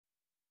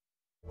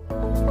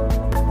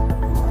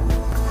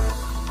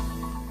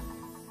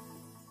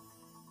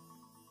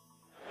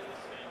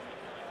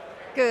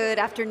Good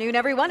afternoon,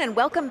 everyone, and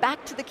welcome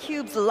back to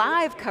theCUBE's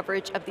live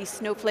coverage of the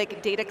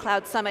Snowflake Data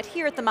Cloud Summit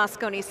here at the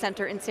Moscone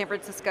Center in San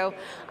Francisco.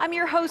 I'm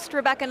your host,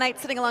 Rebecca Knight,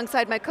 sitting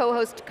alongside my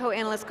co-host,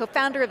 co-analyst,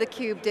 co-founder of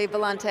theCUBE, Dave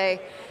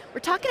Vellante. We're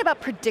talking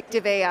about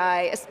predictive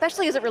AI,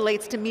 especially as it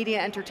relates to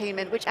media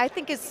entertainment, which I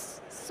think is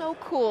so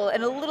cool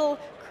and a little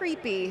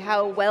creepy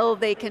how well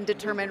they can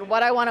determine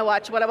what I want to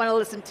watch, what I want to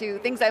listen to,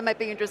 things I might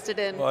be interested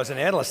in. Well, as an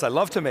analyst, I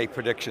love to make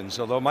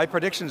predictions, although my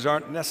predictions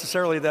aren't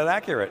necessarily that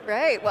accurate.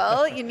 Right,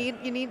 well, you need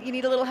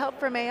a little help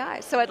from AI.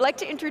 So I'd like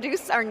to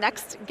introduce our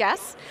next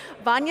guest,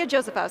 Vanja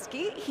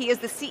Josifovski. He is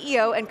the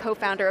CEO and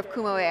co-founder of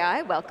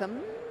Kumo.AI.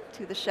 Welcome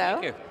to the show.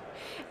 Thank you.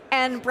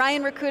 And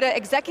Brian Rikuda,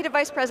 Executive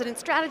Vice President,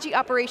 Strategy,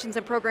 Operations,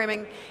 and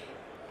Programming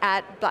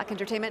at Black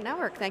Entertainment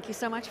Network. Thank you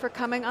so much for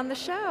coming on the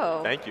show.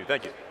 Thank you,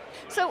 thank you.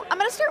 So I'm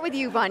going to start with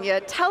you,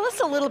 Vanja. Tell us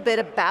a little bit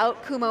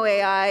about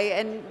Kumo.AI,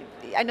 and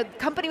I know the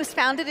company was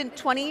founded in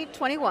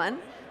 2021.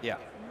 Yeah.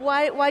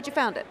 Why'd you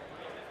found it?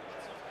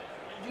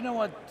 You know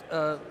what,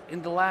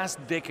 in the last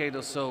decade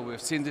or so,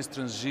 we've seen this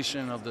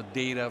transition of the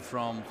data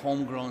from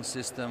homegrown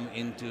system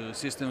into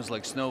systems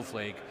like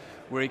Snowflake,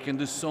 where you can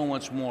do so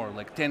much more.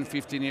 Like 10,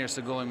 15 years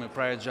ago in my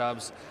prior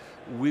jobs,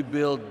 we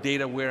built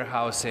data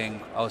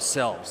warehousing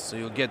ourselves. So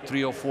you'll get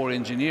 3 or 4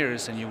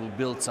 engineers and you will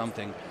build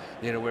something,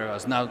 data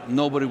warehouse. Now,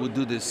 nobody would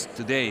do this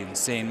today in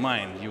sane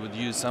mind. You would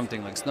use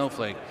something like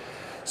Snowflake.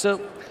 So,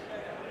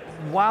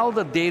 while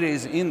the data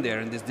is in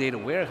there in this data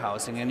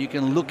warehousing and you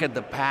can look at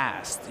the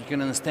past, you can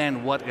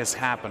understand what has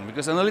happened,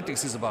 because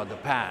analytics is about the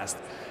past,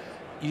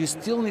 you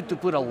still need to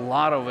put a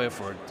lot of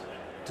effort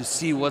to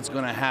see what's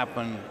going to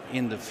happen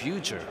in the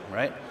future,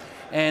 right?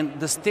 And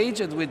the stage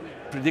at which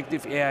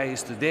predictive AI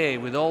is today,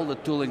 with all the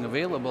tooling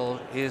available,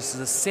 is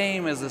the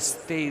same as the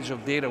stage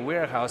of data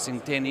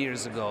warehousing 10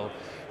 years ago.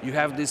 You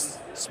have these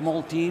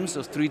small teams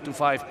of 3 to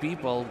 5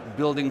 people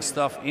building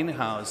stuff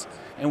in-house,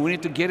 and we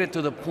need to get it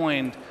to the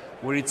point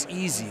where it's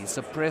easy. It's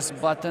a press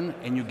button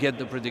and you get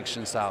the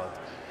predictions out.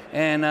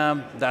 And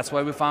that's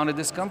why we founded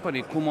this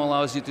company. Kumo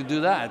allows you to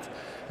do that.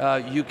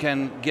 You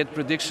can get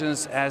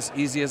predictions as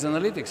easy as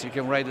analytics. You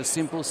can write a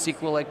simple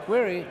SQL-like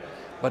query,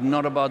 but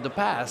not about the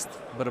past,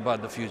 but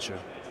about the future.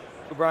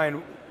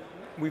 Brian,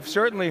 we've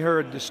certainly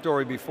heard this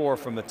story before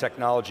from the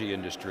technology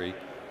industry,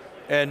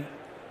 and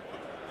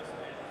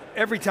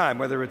every time,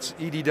 whether it's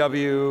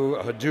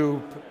EDW,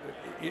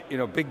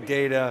 Hadoop, big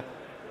data,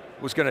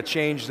 was going to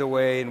change the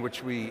way in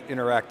which we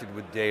interacted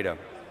with data.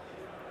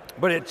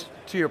 But it's,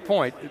 to your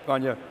point,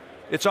 Vanja,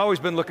 it's always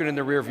been looking in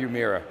the rearview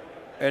mirror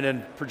and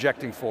then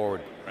projecting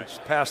forward. Right.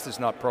 Past is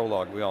not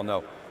prologue, we all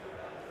know.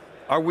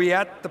 Are we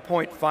at the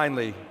point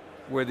finally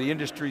where the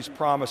industry's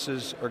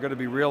promises are going to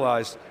be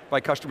realized by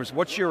customers?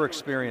 What's your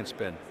experience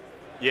been?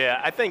 Yeah,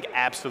 I think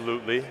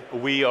absolutely.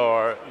 We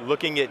are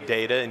looking at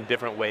data in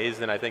different ways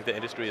than I think the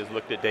industry has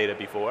looked at data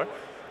before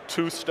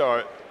to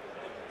start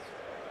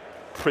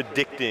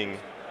predicting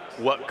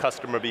what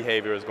customer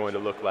behavior is going to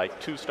look like,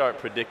 to start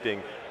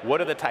predicting what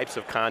are the types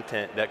of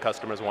content that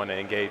customers want to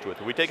engage with.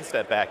 If we take a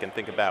step back and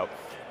think about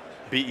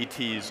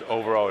BET's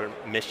overall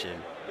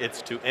mission,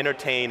 it's to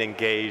entertain,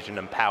 engage, and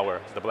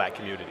empower the black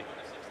community.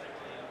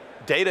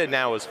 Data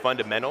now is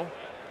fundamental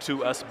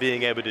to us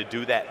being able to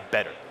do that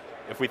better.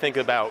 If we think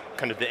about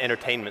kind of the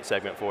entertainment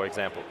segment, for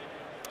example,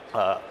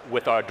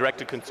 with our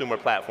direct-to-consumer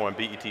platform,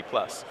 BET+,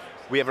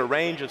 we have a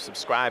range of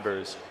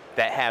subscribers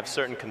that have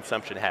certain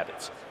consumption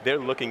habits. They're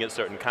looking at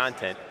certain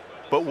content,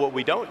 but what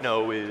we don't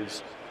know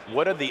is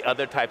what are the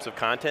other types of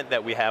content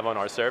that we have on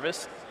our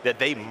service that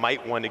they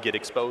might want to get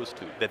exposed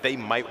to, that they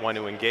might want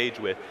to engage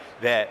with,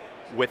 that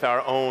with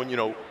our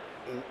own,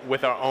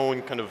 with our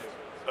own kind of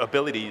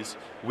abilities,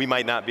 we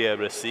might not be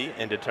able to see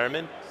and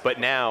determine, but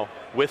now,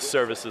 with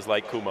services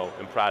like Kumo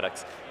and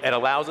products, it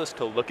allows us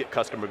to look at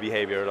customer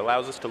behavior, it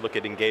allows us to look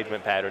at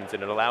engagement patterns,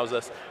 and it allows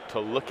us to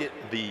look at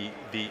the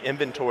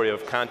inventory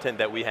of content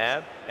that we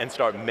have and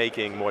start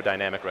making more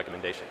dynamic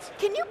recommendations.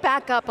 Can you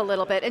back up a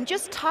little bit and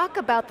just talk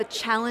about the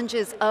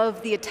challenges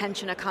of the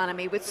attention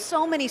economy with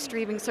so many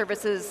streaming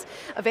services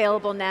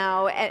available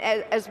now,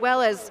 as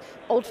well as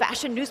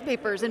old-fashioned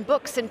newspapers and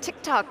books and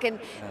TikTok, and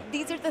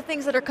these are the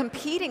things that are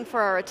competing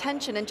for our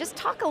attention, and just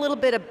talk a little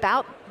bit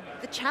about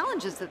the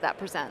challenges that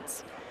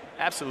presents.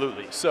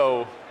 Absolutely.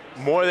 So,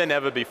 more than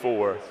ever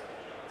before,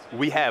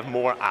 we have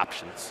more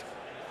options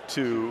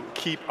to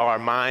keep our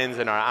minds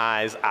and our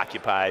eyes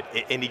occupied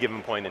at any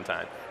given point in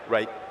time,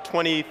 right?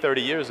 20,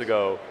 30 years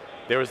ago,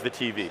 there was the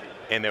TV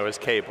and there was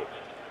cable.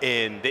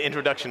 And the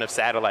introduction of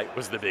satellite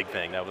was the big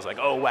thing. That was like,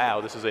 oh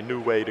wow, this is a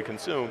new way to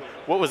consume.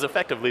 What was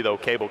effectively though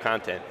cable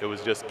content? It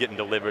was just getting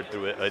delivered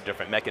through a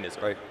different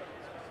mechanism. Right.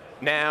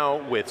 Now,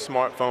 with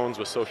smartphones,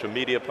 with social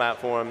media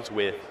platforms,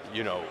 with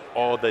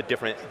all the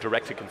different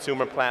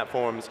direct-to-consumer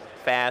platforms,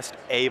 FAST,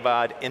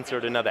 AVOD,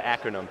 insert another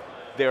acronym,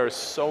 there are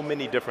so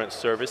many different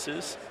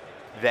services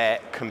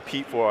that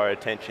compete for our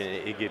attention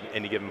at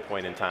any given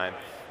point in time.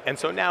 And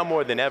so now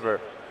more than ever,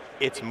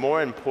 it's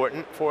more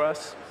important for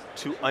us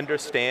to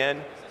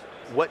understand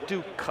what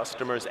do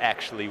customers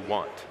actually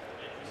want.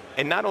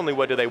 And not only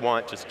what do they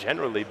want just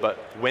generally, but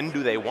when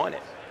do they want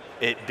it?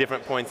 at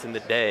different points in the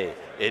day,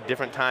 at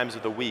different times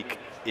of the week,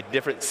 at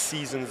different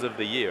seasons of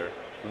the year.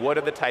 What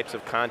are the types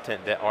of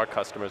content that our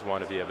customers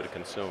want to be able to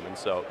consume? And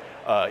so,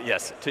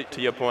 yes,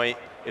 to your point,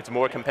 it's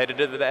more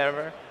competitive than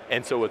ever,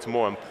 and so it's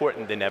more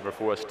important than ever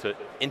for us to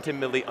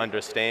intimately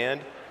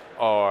understand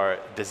our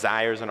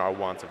desires and our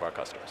wants of our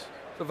customers.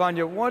 So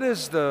Vanja, what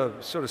is the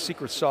sort of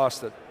secret sauce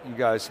that you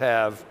guys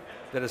have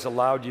that has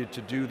allowed you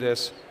to do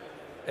this?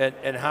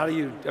 And how do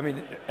you, I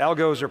mean,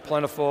 algos are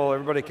plentiful,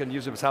 everybody can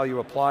use them, it's how you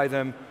apply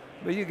them,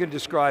 but you can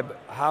describe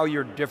how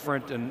you're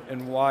different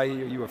and why are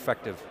you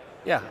effective?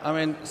 Yeah, I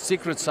mean,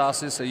 secret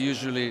sauces are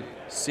usually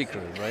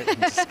secret,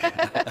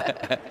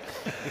 right?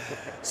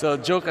 So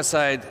joke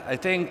aside, I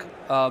think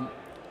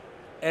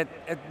at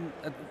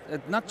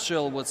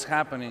nutshell what's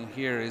happening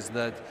here is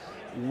that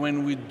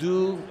when we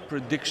do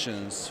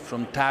predictions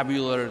from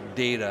tabular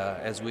data,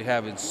 as we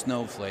have in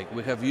Snowflake,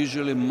 we have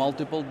usually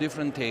multiple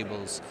different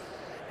tables,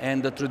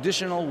 and the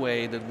traditional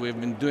way that we've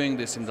been doing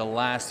this in the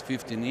last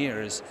 15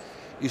 years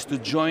is to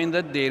join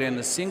that data in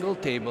a single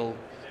table,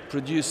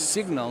 produce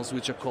signals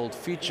which are called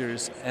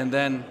features, and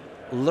then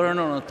learn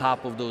on the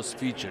top of those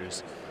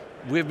features.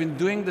 We've been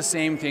doing the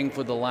same thing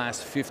for the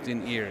last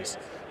 15 years.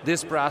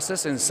 This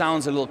process, and it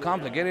sounds a little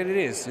complicated, it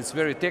is. It's a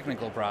very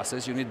technical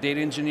process. You need data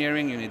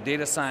engineering, you need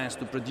data science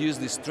to produce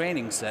this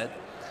training set,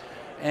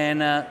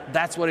 and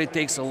that's what it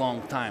takes a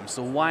long time.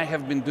 So why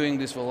have been doing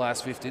this for the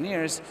last 15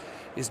 years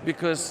is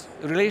because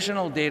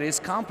relational data is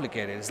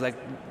complicated. It's like,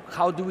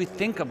 how do we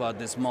think about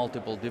these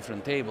multiple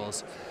different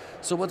tables?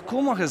 So what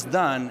Kumo has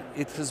done,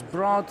 it has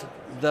brought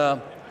the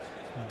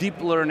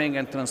deep learning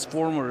and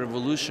transformer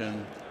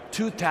revolution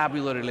to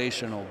tabular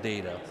relational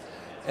data.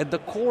 At the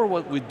core,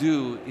 what we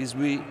do is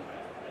we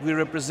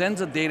represent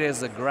the data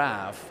as a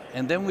graph,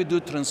 and then we do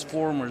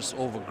transformers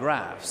over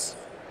graphs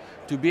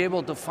to be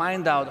able to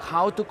find out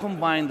how to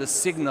combine the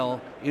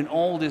signal in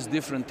all these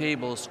different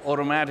tables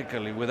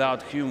automatically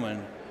without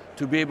human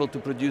to be able to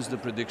produce the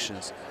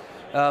predictions.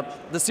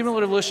 The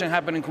similar revolution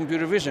happened in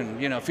computer vision.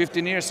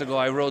 15 years ago,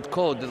 I wrote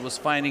code that was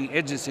finding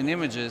edges in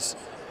images,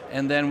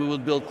 and then we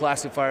would build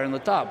classifier on the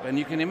top. And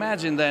you can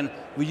imagine then,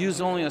 we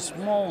use only a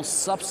small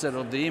subset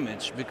of the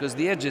image because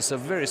the edges are a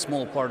very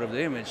small part of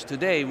the image.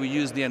 Today, we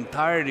use the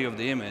entirety of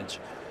the image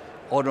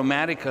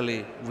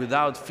automatically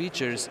without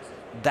features.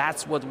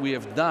 That's what we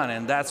have done,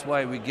 and that's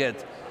why we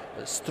get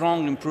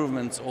strong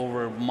improvements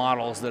over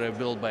models that are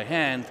built by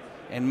hand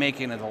and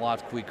making it a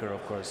lot quicker,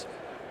 of course.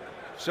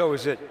 So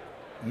is it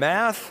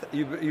math?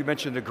 You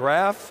mentioned a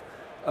graph.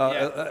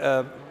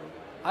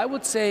 I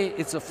would say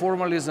it's a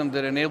formalism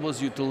that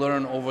enables you to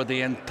learn over the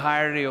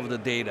entirety of the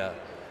data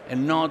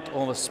and not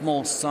of a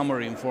small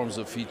summary in forms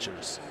of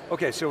features.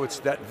 Okay, so it's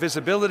that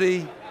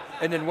visibility,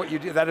 and then what you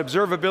do, that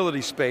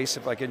observability space,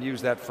 if I can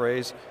use that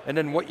phrase, and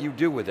then what you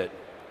do with it,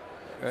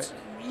 right?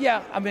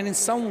 Yeah, I mean, in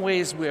some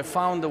ways we have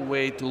found a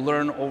way to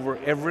learn over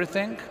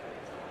everything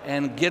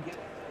and get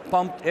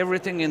pumped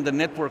everything in the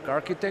network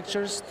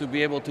architectures to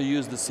be able to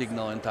use the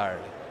signal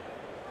entirely.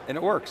 And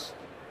it works.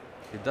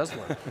 It does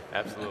work.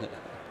 Absolutely.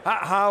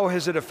 How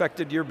has it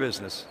affected your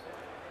business?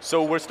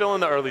 So we're still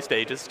in the early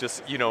stages,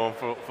 just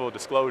for full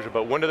disclosure,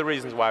 but one of the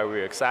reasons why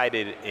we're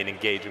excited in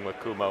engaging with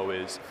Kumo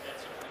is,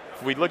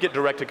 if we look at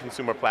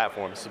direct-to-consumer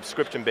platforms,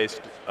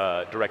 subscription-based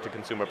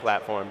direct-to-consumer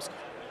platforms,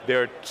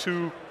 there are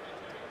two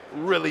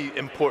really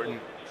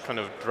important kind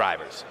of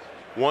drivers.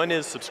 One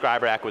is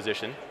subscriber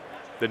acquisition,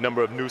 the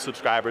number of new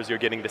subscribers you're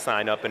getting to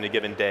sign up in a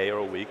given day or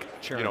a week,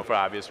 sure. For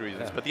obvious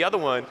reasons. Yeah. But the other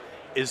one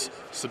is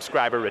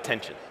subscriber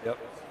retention. Yep.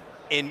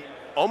 And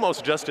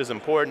almost just as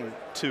important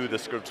to the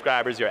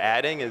subscribers you're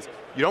adding is,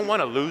 you don't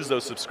want to lose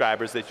those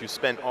subscribers that you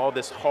spent all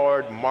this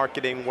hard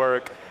marketing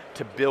work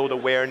to build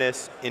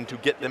awareness and to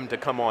get them to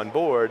come on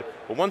board,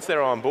 but once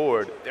they're on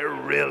board, they're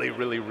really,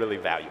 really, really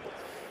valuable.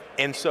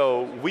 And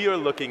so we are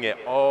looking at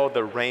all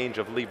the range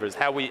of levers.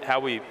 How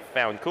we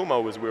found Kumo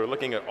was we were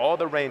looking at all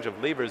the range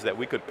of levers that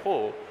we could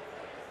pull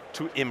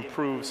to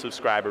improve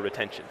subscriber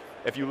retention.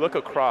 If you look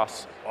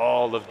across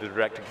all of the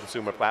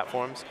direct-to-consumer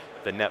platforms,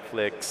 the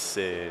Netflix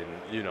and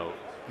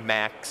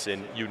Max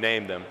and you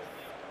name them,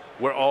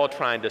 we're all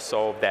trying to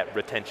solve that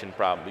retention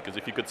problem, because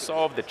if you could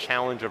solve the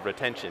challenge of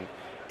retention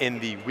in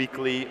the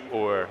weekly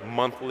or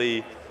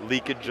monthly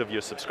leakage of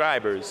your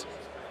subscribers,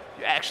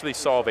 you actually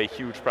solve a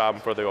huge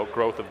problem for the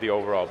growth of the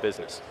overall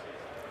business.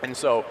 And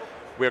so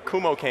where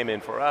Kumo came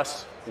in for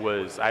us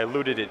was, I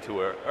alluded it to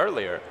her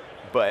earlier,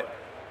 but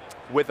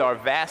with our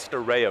vast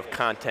array of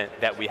content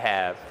that we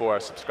have for our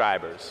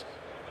subscribers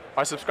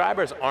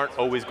aren't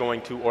always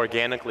going to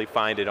organically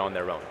find it on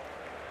their own.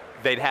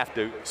 They'd have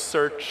to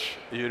search,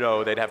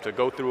 they'd have to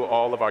go through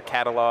all of our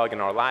catalog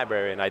and our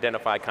library and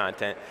identify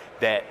content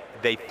that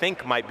they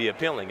think might be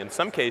appealing. In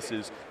some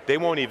cases, they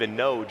won't even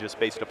know just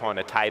based upon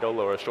a title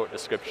or a short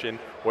description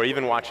or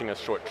even watching a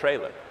short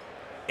trailer.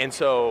 And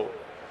so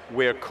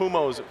where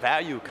Kumo's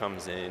value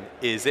comes in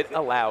is it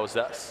allows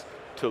us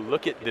to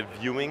look at the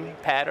viewing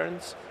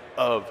patterns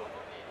of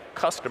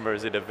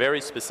customers at a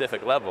very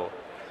specific level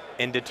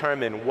and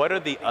determine what are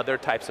the other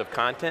types of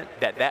content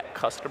that that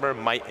customer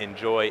might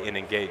enjoy and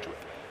engage with.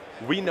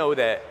 we know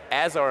that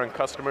as our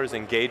customers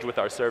engage with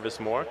our service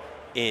more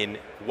and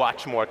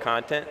watch more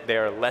content, they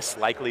are less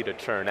likely to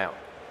churn out.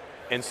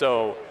 And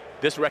so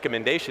this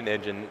recommendation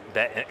engine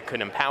that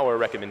could empower a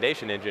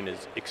recommendation engine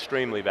is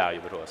extremely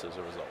valuable to us as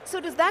a result.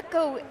 So does that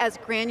go as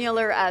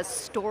granular as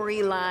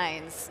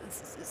storylines,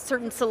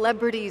 certain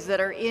celebrities that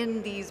are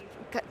in these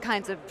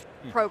kinds of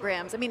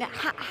programs? I mean,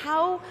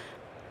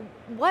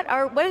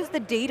 what is the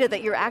data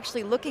that you're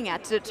actually looking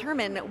at to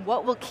determine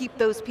what will keep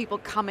those people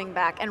coming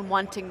back and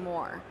wanting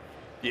more?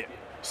 Yeah,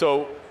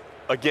 so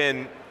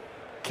again,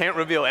 can't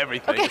reveal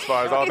everything as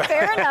far as all that.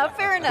 Fair enough,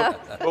 fair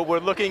enough. But we're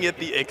looking at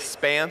the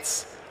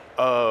expanse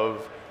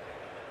of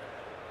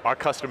our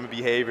customer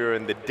behavior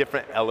and the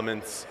different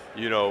elements,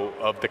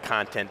 of the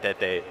content that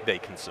they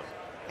consume.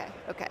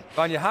 Okay.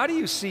 Vanja, how do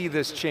you see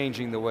this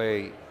changing the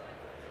way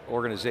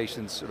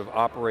organizations sort of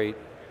operate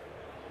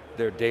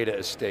their data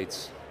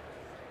estates?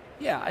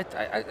 Yeah,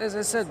 as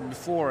I said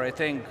before, I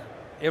think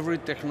every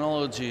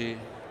technology,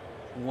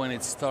 when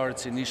it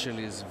starts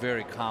initially, is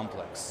very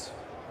complex.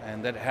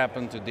 And that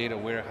happened to data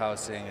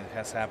warehousing, it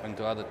has happened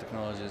to other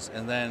technologies,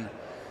 and then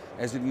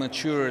as it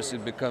matures,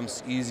 it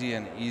becomes easier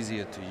and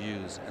easier to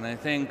use. And I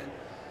think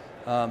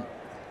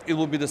it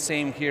will be the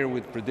same here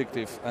with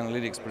predictive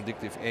analytics,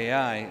 predictive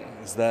AI,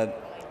 is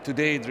that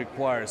today it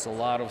requires a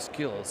lot of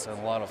skills and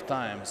a lot of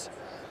times.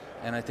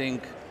 And I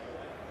think,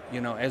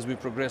 as we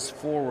progress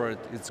forward,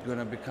 it's going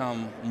to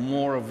become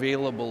more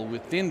available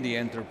within the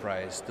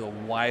enterprise to a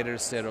wider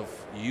set of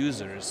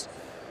users,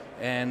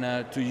 and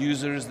to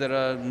users that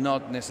are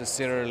not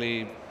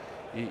necessarily,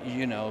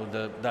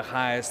 the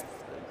highest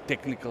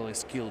technically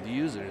skilled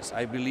users.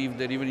 I believe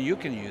that even you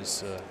can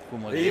use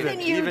Kumo. Even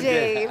you,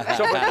 Dave.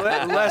 So,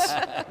 but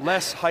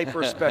less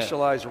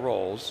hyper-specialized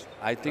roles.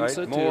 I think right?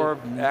 so too. More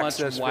much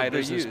access wider for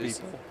business use.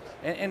 people.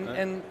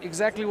 And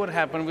exactly what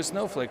happened with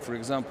Snowflake, for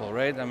example,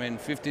 right? I mean,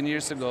 15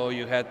 years ago,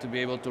 you had to be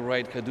able to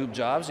write Hadoop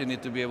jobs, you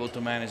need to be able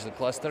to manage the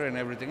cluster and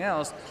everything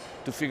else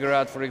to figure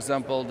out, for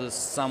example, the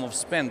sum of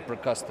spend per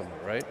customer,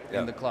 right,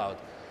 in the cloud.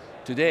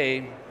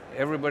 Today,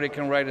 everybody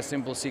can write a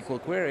simple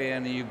SQL query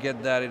and you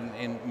get that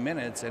in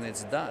minutes and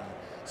it's done.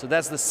 So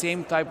that's the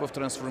same type of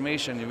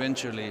transformation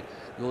eventually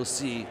you'll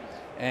see.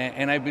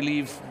 And I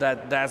believe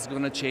that that's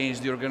going to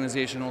change the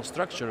organizational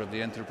structure of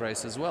the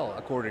enterprise as well,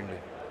 accordingly.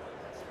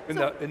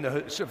 So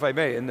if I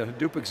may, in the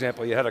Hadoop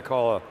example, you had to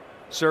call a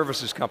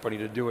services company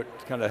to do it,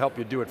 kind of help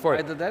you do it for you.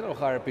 Either that or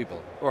hire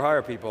people. Or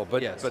hire people,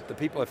 but yes. But the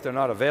people, if they're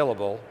not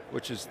available,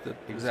 which is the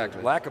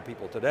lack of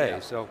people today.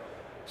 Yeah.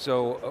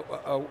 So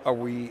are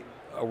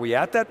we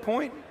at that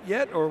point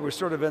yet, or we're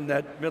sort of in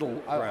that middle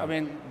ground? I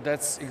mean,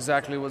 that's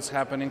exactly what's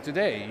happening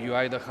today. You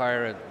either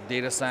hire a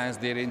data science,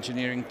 data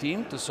engineering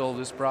team to solve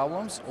these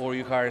problems, or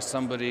you hire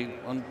somebody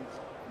on,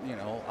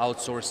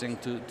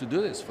 outsourcing to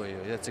do this for you.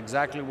 That's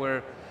exactly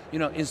where,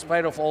 in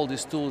spite of all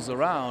these tools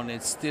around,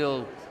 it's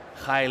still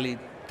highly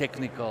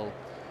technical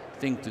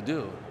thing to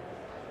do.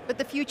 But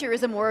the future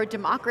is a more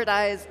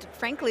democratized,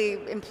 frankly,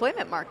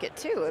 employment market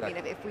too. Exactly. I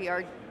mean, if we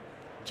are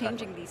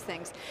changing these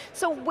things.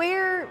 So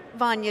where,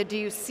 Vanja, do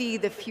you see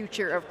the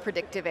future of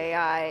predictive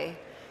AI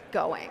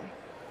going?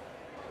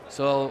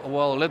 So,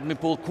 well, let me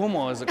pull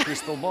Kumo as a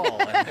crystal ball.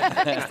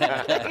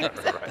 Exactly.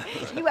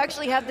 You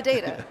actually have the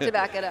data to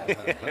back it up.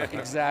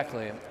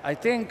 Exactly. I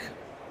think,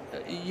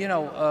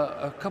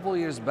 a couple of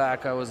years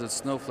back, I was at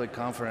Snowflake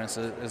conference,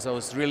 as I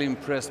was really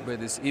impressed by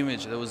this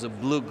image. There was a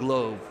blue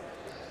globe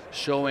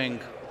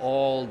showing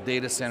all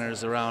data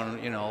centers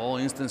around, all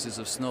instances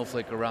of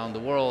Snowflake around the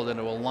world, and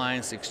there were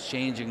lines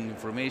exchanging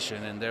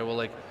information, and there were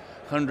like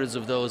hundreds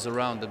of those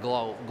around the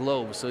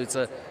globe.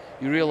 So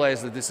you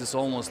realize that this is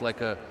almost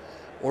like a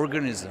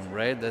organism,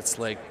 right? That's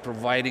like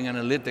providing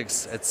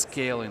analytics at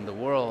scale in the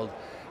world.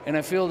 And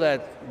I feel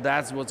that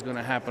that's what's going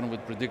to happen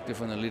with predictive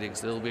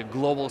analytics. There will be a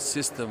global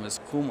system, as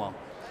Kumo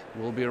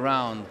will be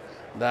around,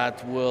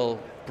 that will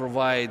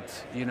provide,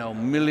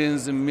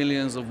 millions and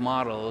millions of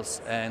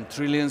models and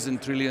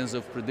trillions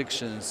of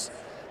predictions,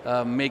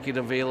 make it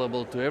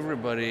available to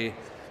everybody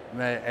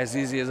as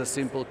easy as a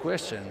simple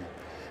question.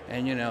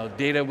 And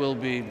data will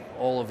be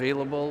all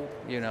available,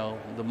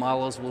 the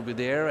models will be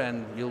there,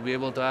 and you'll be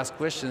able to ask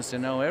questions to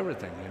know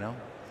everything,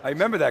 I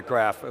remember that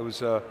graph. It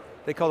was,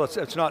 they call it,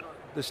 it's not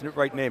this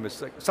right name,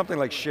 it's like something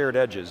like shared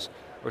edges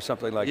or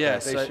something like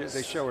that.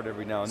 They show it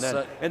every now and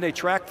then. And they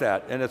track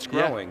that, and it's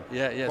growing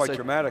quite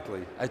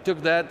dramatically. I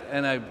took that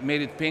and I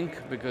made it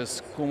pink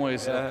because Kumo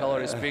is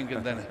color is pink,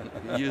 and then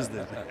used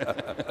it.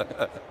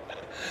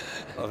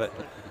 Love it.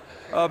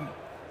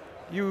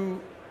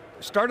 You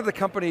started the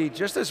company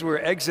just as we were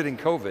exiting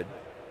COVID,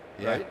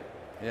 right?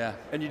 Yeah.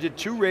 And you did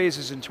 2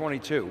 raises in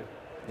 22.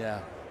 Yeah.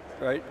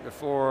 Right,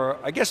 before,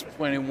 I guess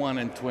 21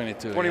 and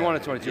 22. 21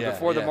 and 22,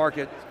 before the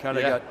market kind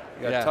of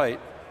got tight.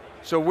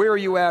 So where are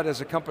you at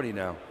as a company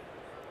now?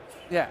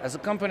 Yeah, as a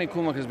company,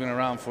 Kumo has been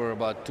around for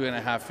about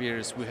 2.5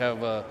 years. We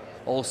have an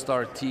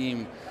all-star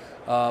team.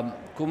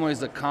 Kumo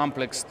is a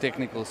complex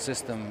technical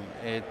system.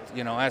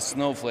 As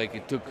Snowflake,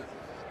 it took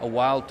a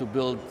while to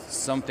build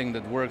something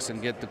that works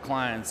and get to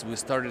clients. We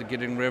started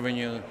getting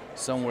revenue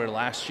somewhere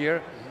last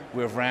year.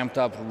 We've ramped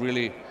up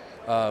really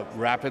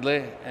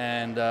rapidly,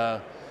 and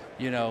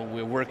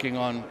we're working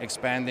on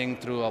expanding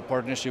through our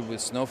partnership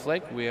with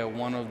Snowflake. We are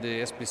one of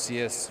the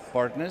SPCS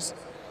partners,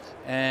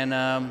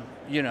 and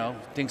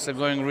things are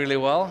going really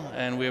well,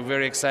 and we're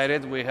very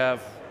excited. We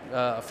have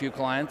a few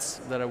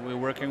clients that we're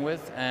working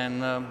with,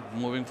 and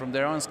moving from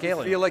there on,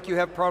 scaling. Feel like you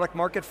have product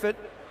market fit?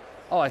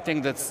 Oh, I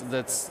think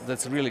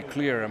that's really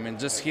clear. I mean,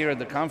 just here at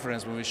the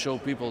conference, when we show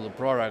people the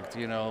product,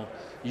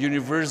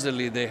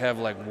 universally they have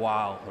like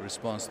wow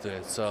response to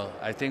it. So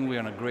I think we're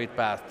on a great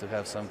path to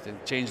have something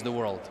change the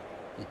world.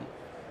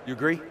 You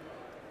agree?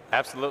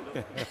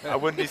 Absolutely. I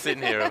wouldn't be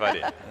sitting here if I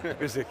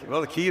didn't. Well,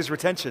 the key is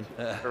retention.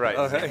 Right.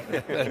 Okay.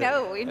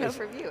 We know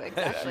from you,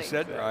 exactly. She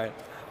said, Brian.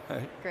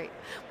 Great.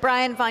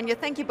 Brian, Vanja,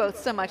 thank you both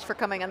so much for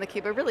coming on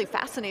theCUBE. A really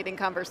fascinating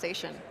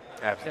conversation.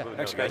 Absolutely.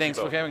 Yeah, thanks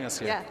for having us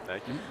here. Yeah.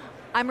 Thank you.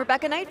 I'm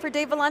Rebecca Knight for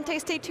Dave Vellante.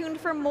 Stay tuned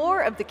for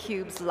more of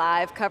theCUBE's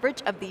live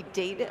coverage of the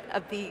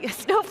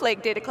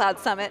Snowflake Data Cloud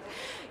Summit.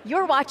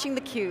 You're watching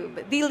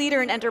theCUBE, the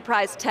leader in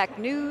enterprise tech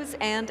news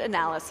and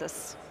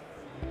analysis.